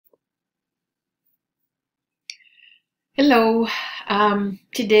Hello.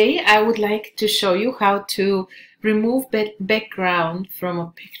 Today I would like to show you how to remove background from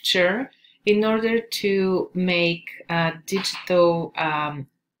a picture in order to make digital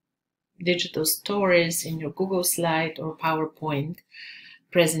stories in your Google Slide or PowerPoint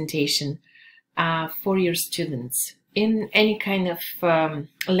presentation for your students in any kind of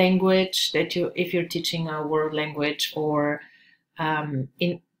language that if you're teaching a world language or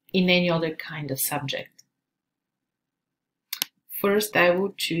in any other kind of subject. First, I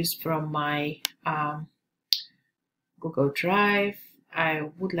will choose from my Google Drive. I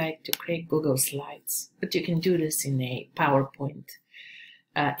would like to create Google Slides, but you can do this in a PowerPoint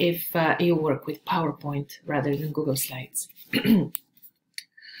if you work with PowerPoint rather than Google Slides.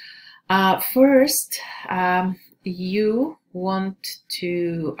 First, you want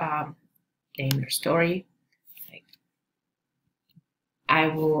to name your story.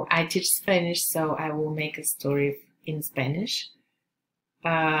 I teach Spanish, so I will make a story in Spanish.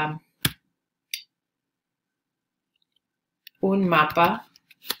 Un mapa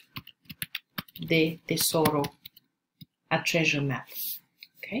de tesoro, a treasure map.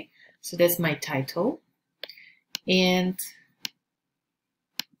 Okay, so that's my title, and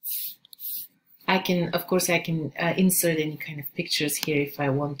I can, of course, insert any kind of pictures here if I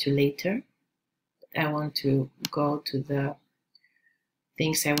want to later. I want to go to the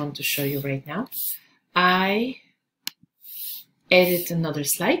things I want to show you right now. I edit another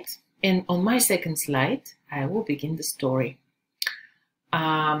slide, and on my second slide, I will begin the story.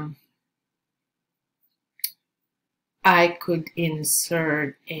 I could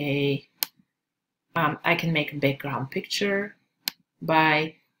insert I can make a background picture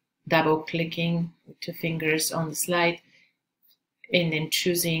by double clicking with 2 fingers on the slide and then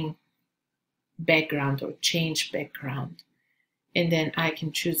choosing background or change background. And then I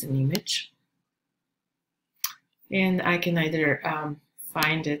can choose an image. And I can either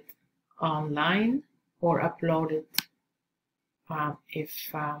find it online or upload it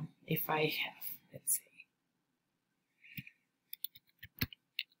if I have, let's say,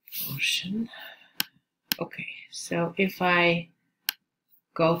 ocean. Okay, so if I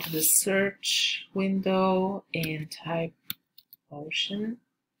go to the search window and type ocean,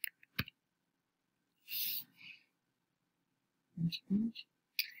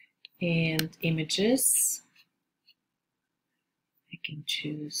 and images, I can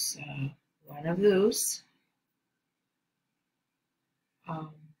choose one of those,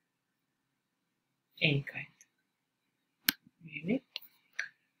 any kind, really.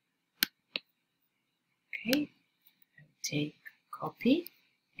 Okay, I will take copy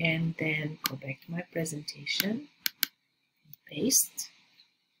and then go back to my presentation, paste,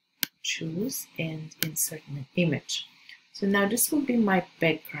 choose, and insert an image. So now this will be my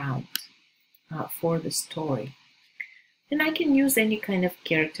background for the story. And I can use any kind of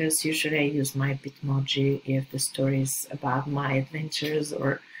characters. Usually I use my Bitmoji if the story is about my adventures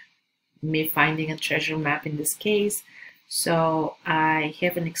or me finding a treasure map in this case. So I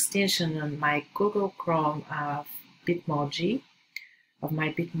have an extension on my Google Chrome of Bitmoji,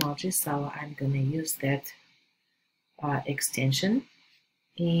 so I'm going to use that extension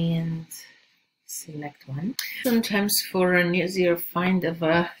and select one. Sometimes for an easier find of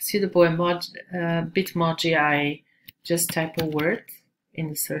a suitable Bitmoji, I just type a word in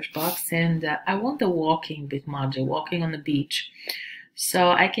the search box, and I want a walking Bitmoji, walking on the beach.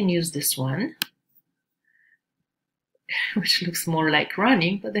 So I can use this one, which looks more like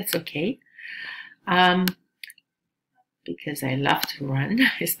running, but that's okay. Because I love to run,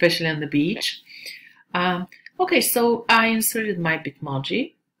 especially on the beach. Okay, so I inserted my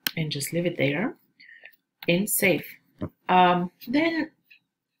Bitmoji and just leave it there and save. Then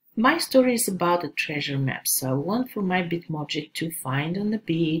my story is about a treasure map. So I want for my Bitmoji to find on the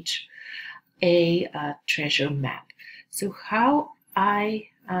beach a treasure map. So how I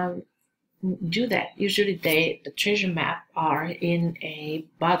do that? Usually the treasure map are in a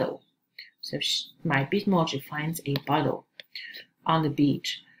bottle. So my Bitmoji finds a bottle on the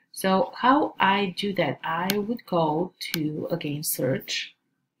beach. So how I do that? I would go to, again, search.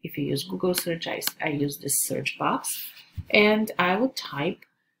 If you use Google search, I use this search box, and I would type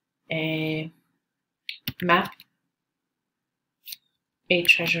a map, a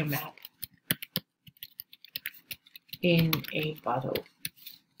treasure map in a bottle.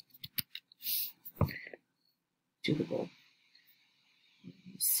 Suitable. Let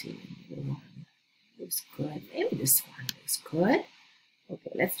me see, the one looks good. Maybe this one looks good.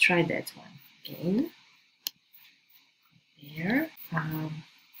 Okay, let's try that one again. There. Upload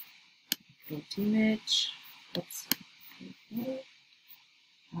image. Oops. Okay.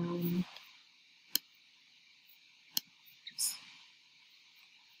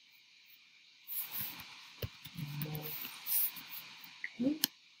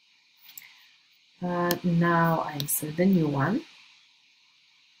 Now I insert the new one.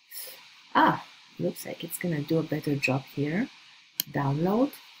 Looks like it's gonna do a better job here.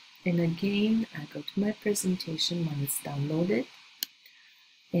 Download, and again I go to my presentation when it's downloaded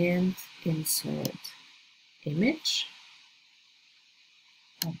and insert image,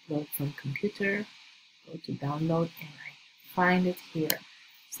 upload from computer, go to download, and I find it here.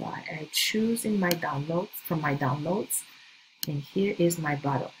 So I choose in my downloads, from my downloads, and here is my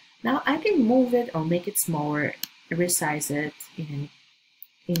bottle. Now I can move it or make it smaller, resize it in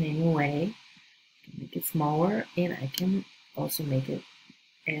any way. I can make it smaller, and I can also make it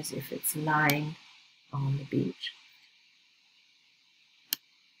as if it's lying on the beach.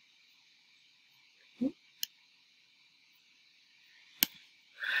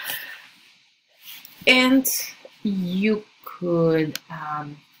 And you could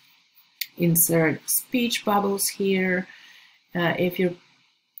insert speech bubbles here if your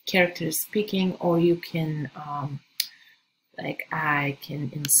character is speaking, or you can like I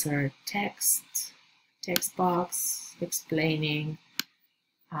can insert text box explaining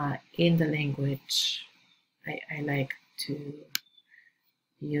in the language. I like to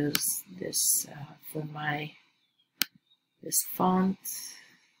use this for my this font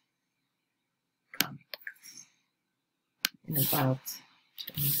comics in about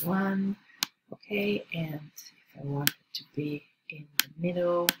 21. Okay, and if I want it to be in the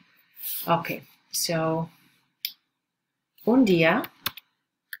middle. Okay, so un día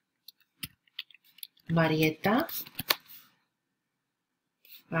Marieta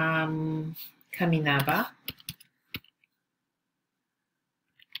caminaba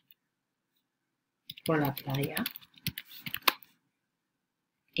por la playa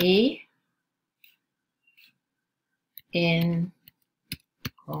y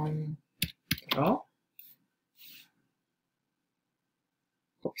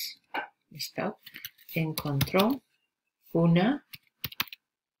encontró una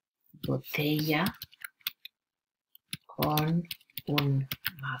botella con un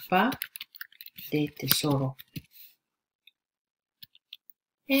mapa de tesoro.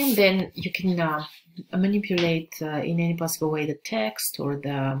 And then you can manipulate in any possible way the text or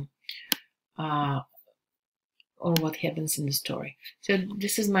the or what happens in the story. So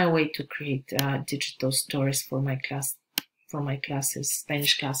this is my way to create digital stories for my classes,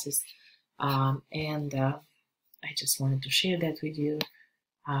 Spanish classes, and I just wanted to share that with you.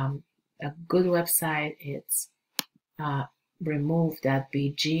 A good website, it's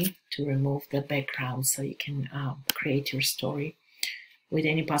remove.bg to remove the background, so you can create your story with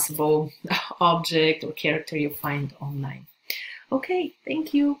any possible object or character you find online. Okay,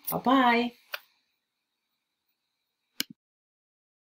 thank you. Bye-bye.